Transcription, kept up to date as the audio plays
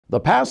The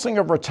passing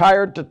of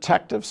retired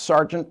Detective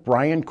Sergeant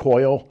Brian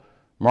Coyle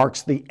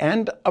marks the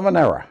end of an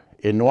era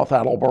in North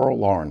Attleboro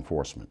law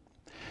enforcement.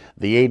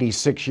 The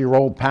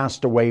 86-year-old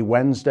passed away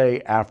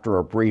Wednesday after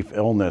a brief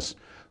illness.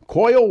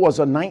 Coyle was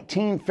a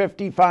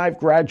 1955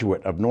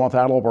 graduate of North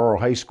Attleboro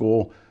High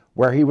School,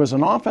 where he was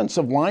an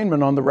offensive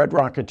lineman on the Red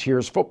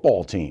Rocketeers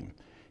football team.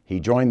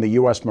 He joined the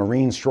U.S.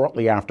 Marines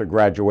shortly after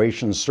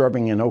graduation,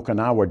 serving in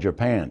Okinawa,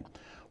 Japan.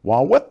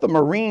 While with the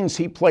Marines,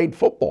 he played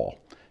football,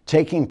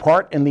 taking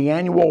part in the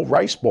annual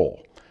Rice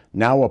Bowl.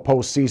 Now a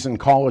postseason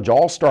college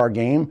all-star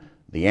game,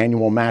 the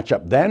annual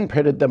matchup then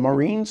pitted the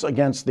Marines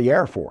against the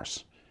Air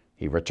Force.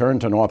 He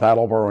returned to North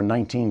Attleboro in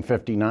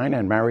 1959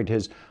 and married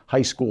his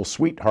high school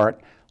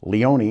sweetheart,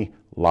 Leonie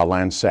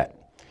LaLancette.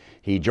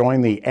 He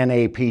joined the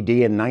NAPD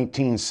in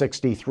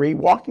 1963,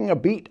 walking a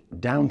beat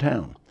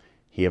downtown.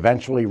 He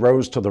eventually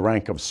rose to the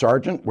rank of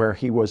sergeant, where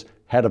he was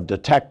head of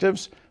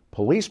detectives,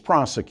 police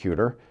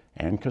prosecutor,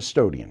 and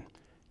custodian.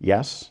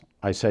 Yes,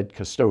 I said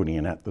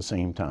custodian at the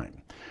same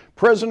time.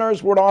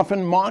 Prisoners would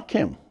often mock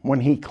him when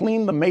he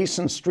cleaned the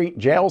Mason Street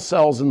jail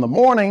cells in the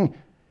morning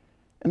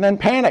and then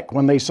panic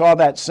when they saw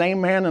that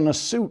same man in a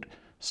suit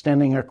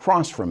standing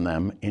across from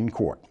them in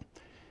court.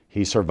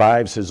 He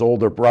survives his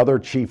older brother,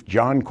 Chief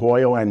John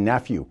Coyle, and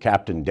nephew,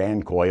 Captain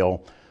Dan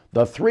Coyle.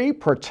 The three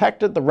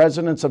protected the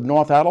residents of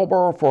North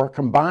Attleboro for a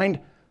combined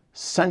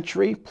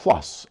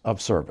century-plus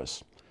of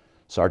service.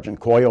 Sergeant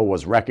Coyle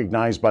was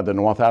recognized by the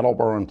North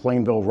Attleboro and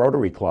Plainville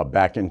Rotary Club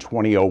back in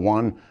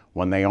 2001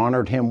 when they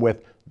honored him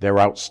with their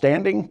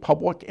Outstanding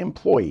Public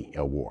Employee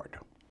Award.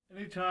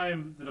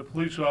 Anytime that a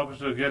police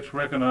officer gets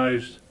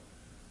recognized,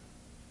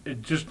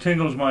 it just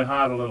tingles my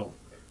heart a little,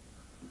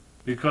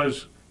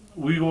 because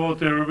we go out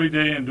there every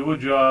day and do a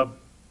job.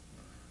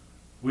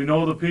 We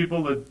know the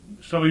people that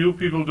some of you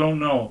people don't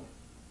know.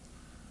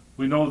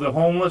 We know the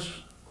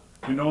homeless.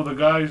 We know the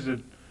guys that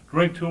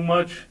drink too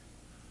much.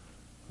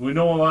 We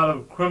know a lot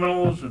of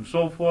criminals and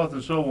so forth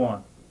and so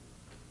on.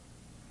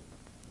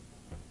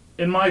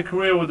 In my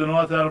career with the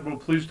North Attleboro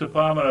Police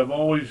Department, I've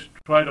always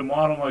tried to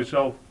model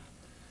myself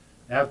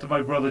after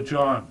my brother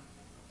John,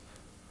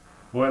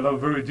 who I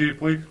love very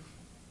deeply, and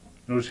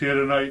who's here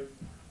tonight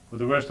with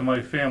the rest of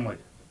my family.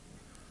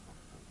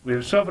 We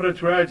have suffered a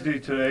tragedy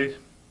today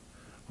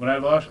when I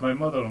lost my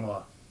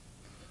mother-in-law,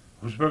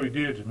 who was very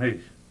dear to me.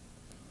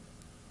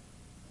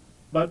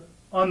 But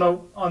on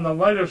the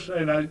lighter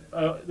side,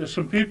 there's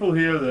some people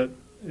here that,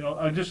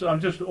 I'm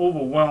just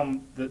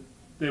overwhelmed that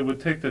they would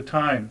take the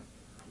time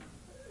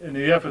and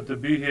the effort to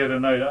be here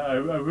tonight. I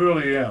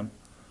really am.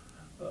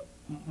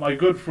 My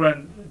good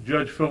friend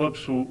Judge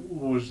Phillips, who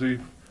was the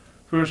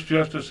first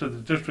justice of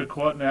the district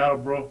court in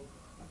Attleboro,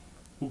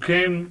 who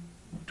came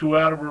to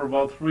Attleboro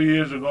about 3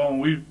 years ago, and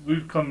we've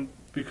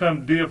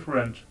become dear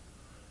friends.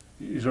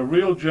 He's a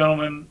real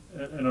gentleman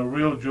and a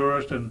real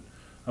jurist, and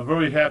I'm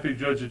very happy,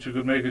 Judge, that you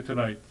could make it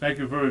tonight. Thank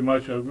you very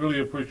much. I really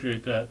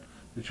appreciate that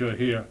you're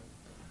here.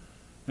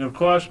 And of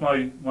course,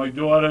 my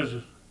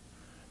daughters,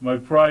 my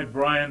pride,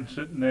 Brian,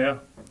 sitting there,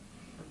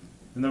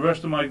 and the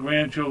rest of my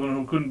grandchildren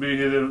who couldn't be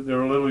here,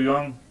 they're a little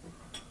young,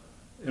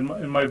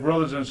 and my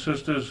brothers and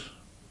sisters.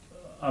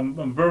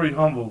 I'm very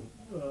humbled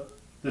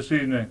this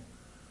evening.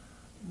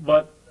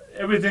 But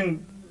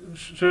everything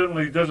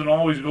certainly doesn't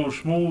always go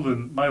smooth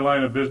in my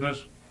line of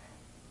business.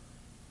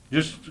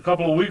 Just a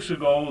couple of weeks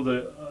ago,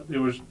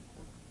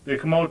 they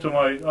come out to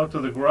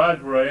the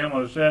garage where I am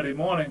on a Saturday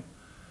morning,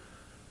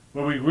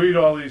 where we greet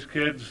all these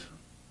kids,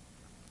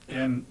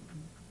 and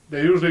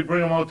they usually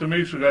bring them out to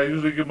me, so I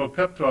usually give them a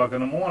pep talk in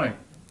the morning.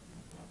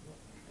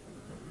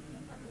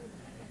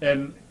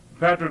 And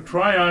Patrick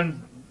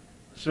Tryon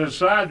says,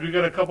 "Sarge, we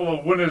got a couple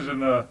of winners in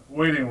the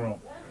waiting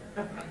room."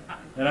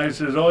 And I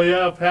says, "Oh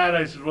yeah, Pat."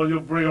 I said, "Well,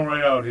 you'll bring them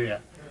right out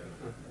here."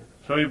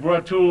 So he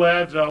brought two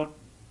lads out,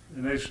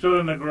 and they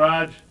stood in the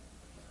garage.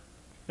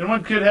 And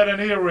one kid had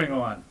an earring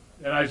on.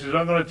 And I says,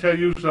 "I'm going to tell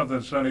you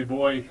something, sonny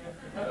boy.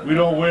 We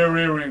don't wear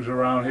earrings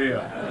around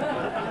here."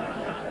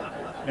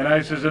 And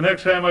I says, "The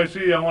next time I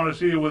see you, I want to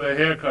see you with a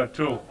haircut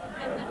too."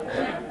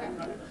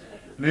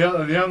 And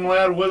the young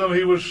lad with him,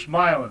 he was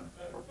smiling.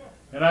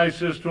 And I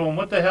says to him,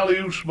 "What the hell are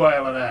you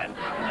smiling at?"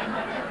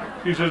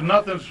 He says,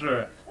 "Nothing,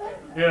 sir."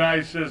 And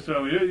I says to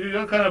him,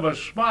 "You're kind of a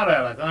smart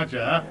aleck, aren't you,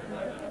 huh?"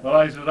 Well,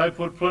 I says, "I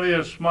put plenty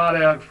of smart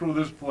alecks through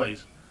this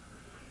place."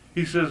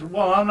 He says,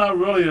 "Well, I'm not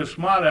really a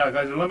smart aleck."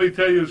 I said, "Let me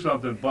tell you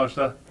something,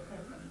 Buster.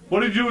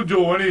 What did you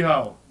do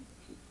anyhow?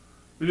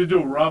 Did you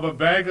do, rob a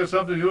bank or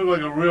something? You look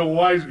like a real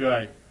wise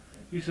guy."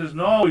 He says,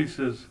 "No," he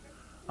says,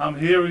 "I'm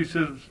here." He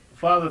says,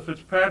 "Father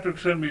Fitzpatrick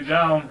sent me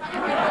down."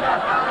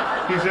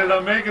 He says,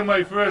 "I'm making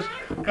my first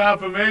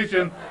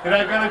confirmation, and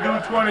I've got to do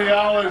 20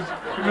 hours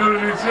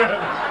community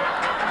service."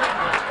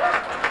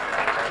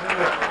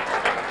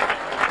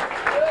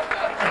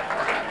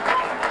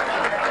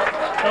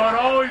 So it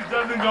always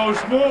doesn't go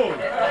smooth.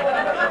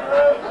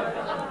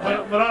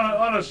 But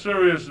on a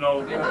serious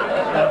note,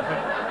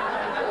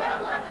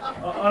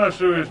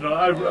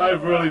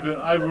 I've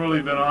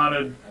really been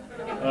honored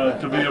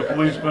to be a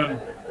policeman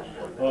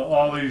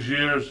all these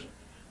years.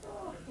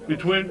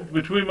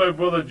 between my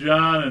brother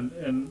John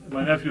and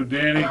my nephew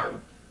Danny,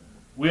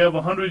 we have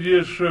 100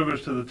 years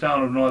service to the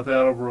town of North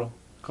Attleboro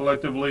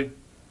collectively.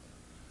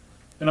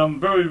 And I'm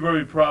very,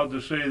 very proud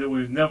to say that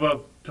we've never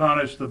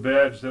tarnished the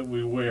badge that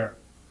we wear.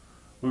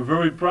 We're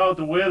very proud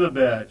to wear the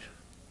badge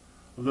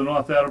of the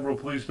North Attleboro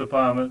Police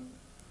Department.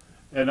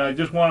 And I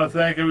just want to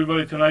thank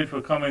everybody tonight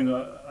for coming.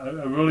 I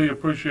really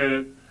appreciate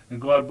it,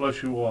 and God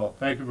bless you all.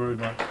 Thank you very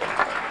much.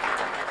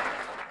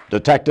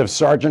 Detective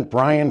Sergeant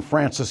Brian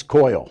Francis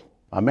Coyle,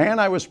 a man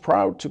I was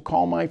proud to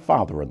call my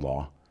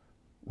father-in-law,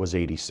 was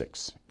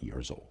 86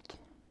 years old.